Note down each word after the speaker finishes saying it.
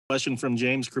Question from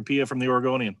James Crapia from the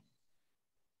Oregonian.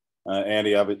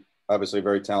 Andy, obviously a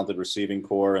very talented receiving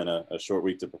core and a short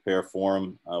week to prepare for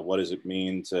them. What does it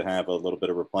mean to have a little bit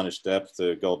of replenished depth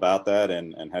to go about that?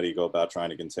 And how do you go about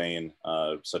trying to contain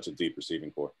such a deep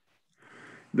receiving core?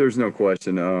 There's no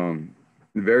question.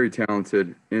 Very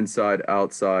talented inside,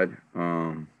 outside,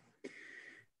 a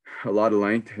lot of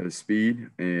length, speed.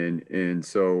 And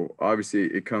so obviously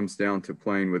it comes down to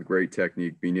playing with great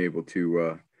technique, being able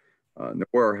to know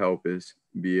where our help is,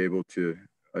 be able to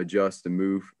adjust and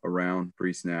move around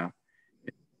pre-snap.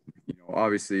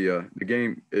 Obviously the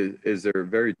game is they're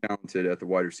very talented at the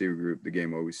wide receiver group. The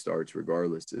game always starts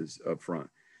regardless is up front,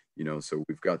 so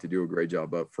we've got to do a great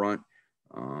job up front,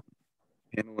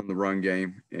 handling the run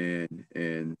game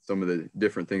and some of the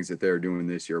different things that they're doing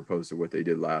this year opposed to what they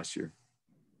did last year.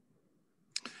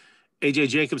 AJ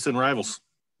Jacobson, Rivals.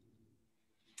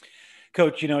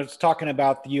 Coach, it's talking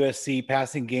about the USC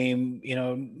passing game.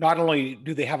 Not only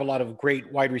do they have a lot of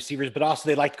great wide receivers, but also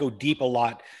they like to go deep a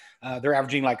lot. They're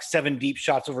averaging like 7 deep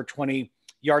shots over 20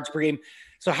 yards per game.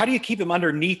 So how do you keep them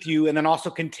underneath you and then also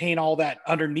contain all that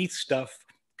underneath stuff?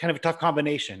 Kind of a tough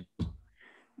combination.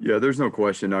 Yeah, there's no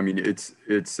question. I mean, it's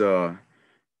got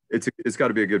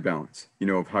to be a good balance,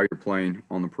 of how you're playing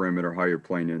on the perimeter, how you're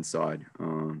playing inside.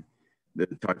 The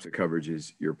types of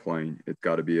coverages you're playing, there's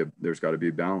got to be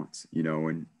a balance,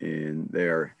 and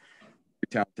they're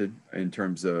talented in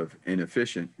terms of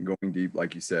inefficient going deep,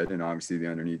 like you said, and obviously the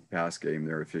underneath pass game,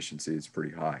 their efficiency is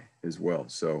pretty high as well.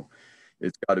 So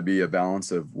it's got to be a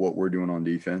balance of what we're doing on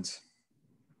defense.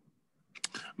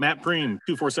 Matt Preen,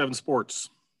 247 Sports.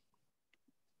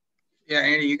 Yeah,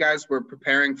 Andy, you guys were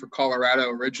preparing for Colorado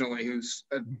originally, who's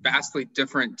a vastly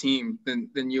different team than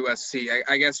USC.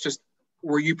 I guess just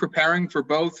were you preparing for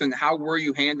both, and how were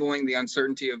you handling the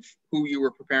uncertainty of who you were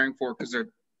preparing for? Because they're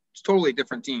totally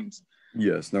different teams.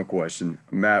 Yes, no question.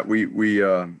 Matt, we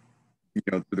through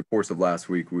the course of last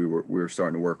week, we were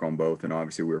starting to work on both, and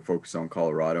obviously we were focused on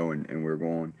Colorado, and we were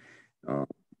going,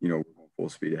 full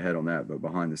speed ahead on that. But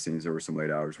behind the scenes, there were some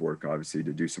late hours work, obviously,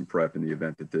 to do some prep in the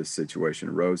event that this situation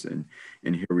arose. And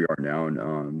here we are now.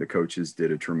 And the coaches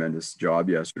did a tremendous job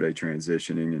yesterday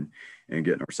transitioning and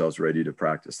getting ourselves ready to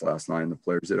practice last night. And the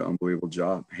players did an unbelievable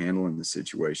job handling the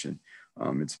situation.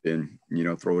 It's been,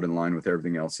 throw it in line with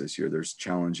everything else this year. There's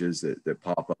challenges that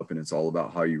pop up, and it's all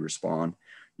about how you respond,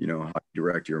 how you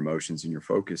direct your emotions and your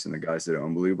focus. And the guys did an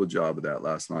unbelievable job of that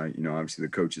last night. Obviously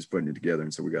the coach is putting it together,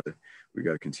 and so we got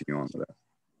to continue on with that.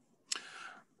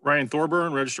 Ryan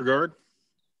Thorburn, Register Guard.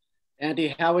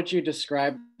 Andy, how would you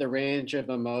describe the range of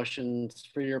emotions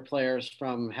for your players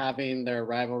from having their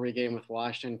rivalry game with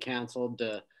Washington canceled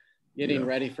to getting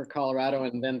ready for Colorado,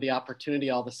 and then the opportunity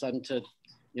all of a sudden to,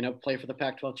 play for the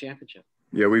Pac-12 Championship?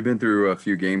 Yeah, we've been through a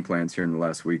few game plans here in the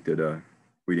last week that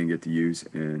we didn't get to use.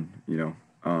 And,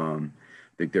 I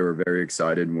think they were very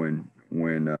excited when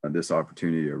this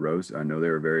opportunity arose. I know they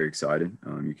were very excited.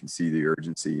 You can see the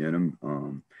urgency in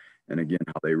them. And again,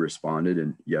 how they responded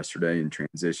and yesterday and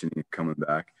transitioning and coming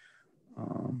back.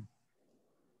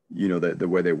 The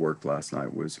way they worked last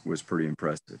night was pretty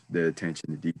impressive, the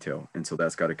attention to detail. And so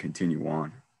that's got to continue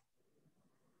on.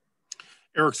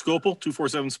 Eric Scopel,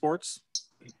 247 Sports.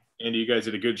 Andy, you guys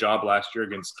did a good job last year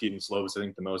against Keaton Slovis. I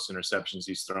think the most interceptions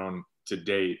he's thrown to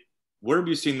date. Where have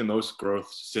you seen the most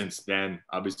growth since then?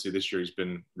 Obviously, this year he's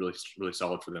been really, really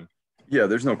solid for them. Yeah,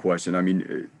 there's no question. I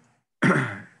mean,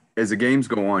 as the games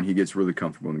go on, he gets really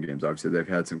comfortable in the games. Obviously, they've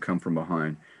had some come from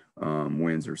behind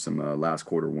wins or some last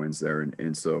quarter wins there.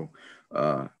 And so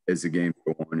as the games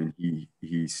go on and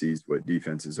he sees what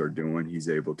defenses are doing, he's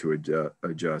able to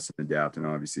adjust and adapt, and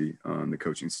obviously the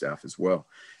coaching staff as well.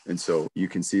 And so you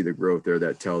can see the growth there.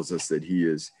 That tells us that he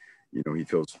is, he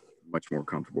feels much more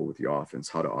comfortable with the offense,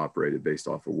 how to operate it based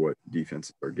off of what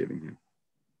defenses are giving him.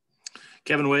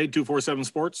 Kevin Wade, 247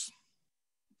 Sports.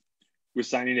 With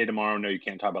signing day tomorrow, I know you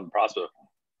can't talk about the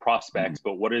prospects,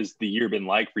 but what has the year been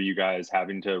like for you guys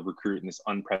having to recruit in this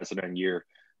unprecedented year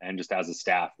and just as a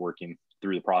staff working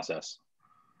through the process?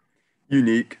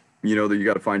 Unique, that you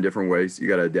got to find different ways. You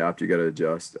got to adapt, you got to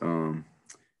adjust. And,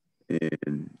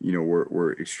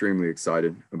 we're extremely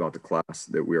excited about the class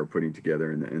that we are putting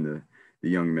together and the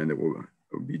young men that will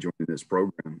be joining this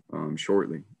program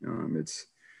shortly. It's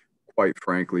quite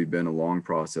frankly been a long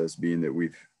process, being that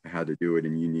we've had to do it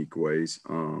in unique ways.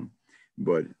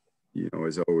 But,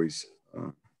 as always,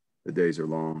 the days are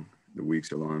long, the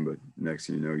weeks are long, but next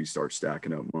thing you know, you start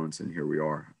stacking up months, and here we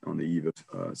are on the eve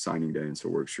of signing day. And so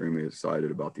we're extremely excited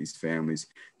about these families,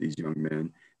 these young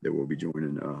men that will be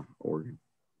joining Oregon.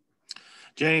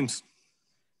 James.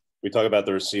 We talk about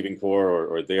the receiving core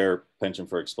or their penchant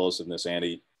for explosiveness,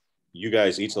 Andy. you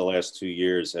guys, each of the last 2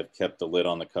 years, have kept the lid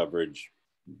on the coverage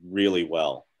really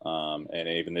well. And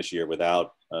even this year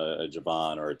without a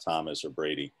Javon or a Thomas or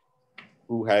Brady.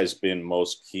 Who has been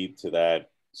most key to that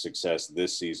success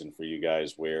this season for you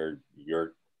guys, where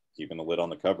you're keeping the lid on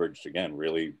the coverage again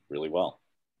really, really well?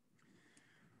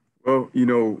 Well, you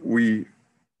know, we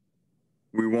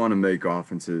want to make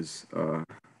offenses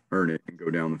earn it and go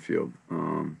down the field.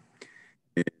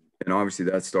 And obviously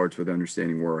that starts with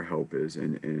understanding where our help is.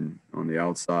 And on the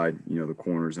outside, you know, the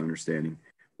corners understanding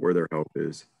where their help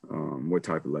is, what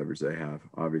type of leverage they have.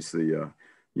 Obviously,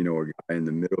 you know, a guy in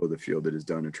the middle of the field that has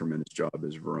done a tremendous job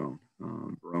is Verone.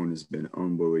 Verone has been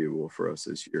unbelievable for us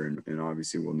this year, and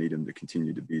obviously we'll need him to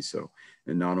continue to be so.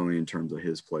 And not only in terms of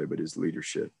his play, but his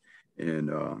leadership and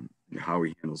how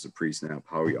he handles the pre-snap,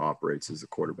 how he operates as a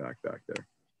quarterback back there.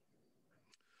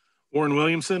 Warren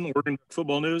Williamson, Oregon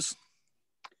Football News.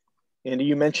 Andy,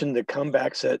 you mentioned the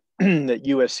comebacks that that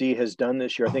USC has done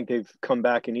this year. I think they've come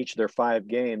back in each of their 5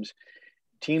 games.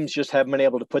 Teams just haven't been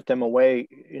able to put them away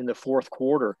in the fourth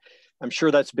quarter. I'm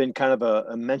sure that's been kind of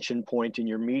a mention point in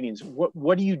your meetings.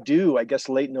 What do you do, I guess,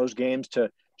 late in those games to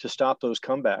stop those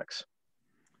comebacks?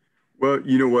 Well,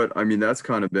 you know what? I mean, that's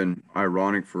kind of been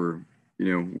ironic for,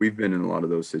 you know, we've been in a lot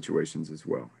of those situations as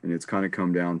well. And it's kind of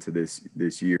come down to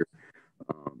this year.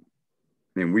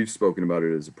 And we've spoken about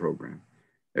it as a program.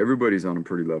 Everybody's on a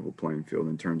pretty level playing field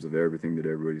in terms of everything that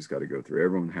everybody's got to go through.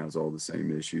 Everyone has all the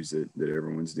same issues that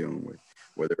everyone's dealing with,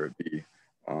 whether it be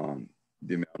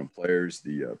the amount of players,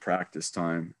 the practice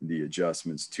time, the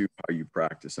adjustments to how you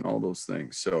practice and all those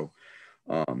things. So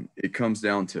it comes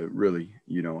down to really,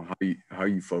 you know, how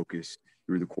you focus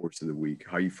through the course of the week,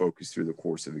 how you focus through the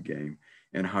course of a game,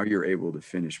 and how you're able to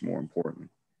finish more importantly.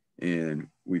 And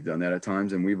we've done that at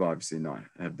times, and we've obviously not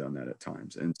have done that at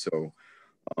times. And so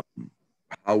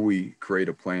how we create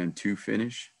a plan to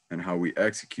finish and how we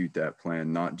execute that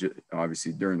plan, not just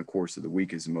obviously during the course of the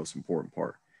week, is the most important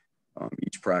part.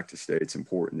 Each practice day, it's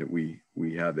important that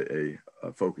we have a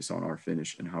focus on our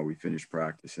finish and how we finish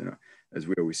practice. And as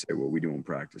we always say, what we do in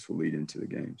practice will lead into the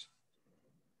games.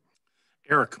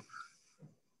 Eric.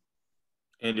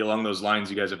 Andy, along those lines,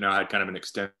 you guys have now had kind of an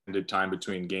extended time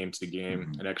between game to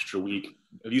game, an extra week.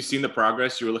 Have you seen the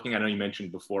progress you were looking at? I know you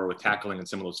mentioned before with tackling and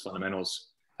some of those fundamentals.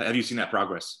 Have you seen that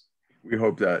progress? We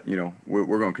hope that, you know,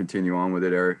 we're going to continue on with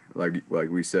it, Eric. Like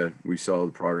we said, we saw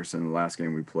the progress in the last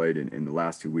game we played, and the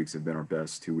last 2 weeks have been our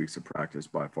best 2 weeks of practice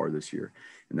by far this year.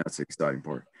 And that's the exciting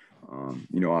part.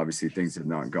 You know, obviously things have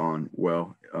not gone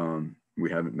well. We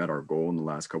haven't met our goal in the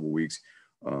last couple of weeks,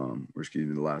 or excuse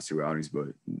me, the last 2 outings, but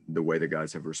the way the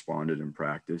guys have responded in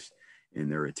practice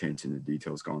and their attention to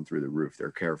detail has gone through the roof.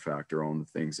 Their care factor on the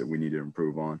things that we need to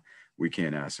improve on. We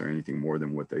can't ask for anything more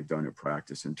than what they've done in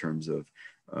practice in terms of,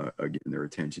 again, their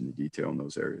attention to detail in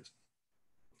those areas.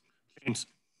 James.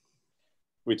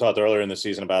 We talked earlier in the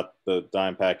season about the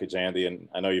dime package, Andy, and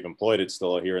I know you've employed it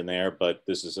still here and there, but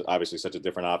this is obviously such a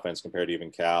different offense compared to even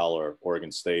Cal or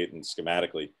Oregon State and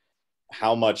schematically.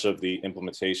 How much of the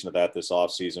implementation of that this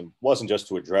offseason wasn't just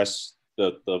to address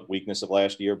the weakness of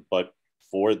last year, but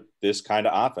for this kind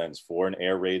of offense, for an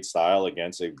air raid style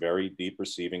against a very deep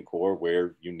receiving core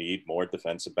where you need more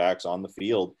defensive backs on the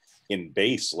field in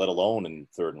base, let alone in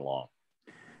 3rd and long?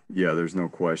 Yeah, there's no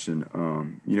question.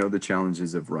 You know, the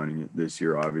challenges of running it this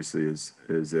year obviously is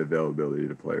the availability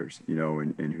to players, you know,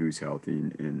 and who's healthy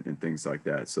and things like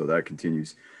that. So that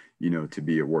continues, you know, to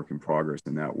be a work in progress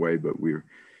in that way. But we're,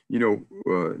 you know,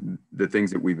 the things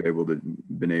that we've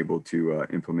been able to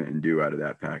implement and do out of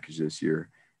that package this year,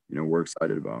 you know, we're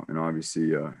excited about. And obviously,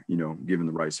 you know, given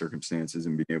the right circumstances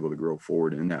and being able to grow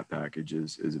forward in that package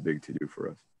is a big to-do for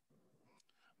us.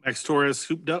 Max Torres,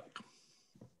 Hooped Up.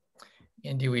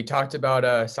 Andy, we talked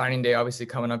about signing day obviously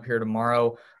coming up here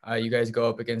tomorrow. You guys go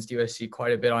up against USC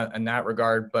quite a bit in that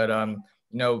regard. But, you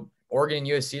know, Oregon and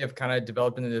USC have kind of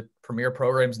developed into the premier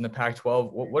programs in the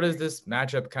Pac-12. What does this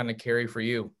matchup kind of carry for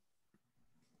you?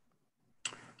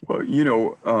 Well, you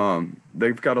know,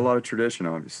 they've got a lot of tradition,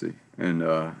 obviously. And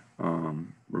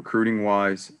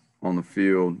recruiting-wise on the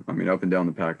field, I mean, up and down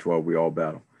the Pac-12, we all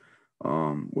battle,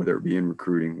 whether it be in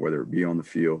recruiting, whether it be on the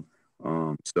field.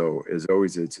 So as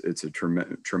always, it's a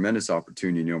tremendous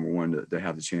opportunity, number one, to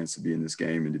have the chance to be in this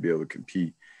game and to be able to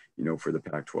compete, you know, for the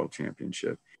Pac-12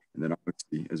 championship. And then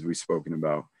obviously, as we've spoken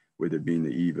about, with it being the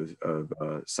eve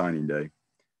of signing day,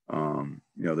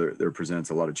 you know, there presents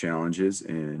a lot of challenges,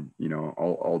 and, you know,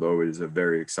 although it is a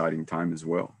very exciting time as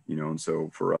well, you know, and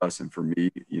so for us and for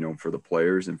me, you know, for the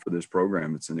players and for this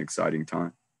program, it's an exciting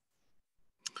time.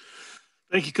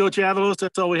 Thank you, Coach Avalos.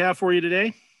 That's all we have for you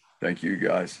today. Thank you,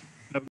 guys.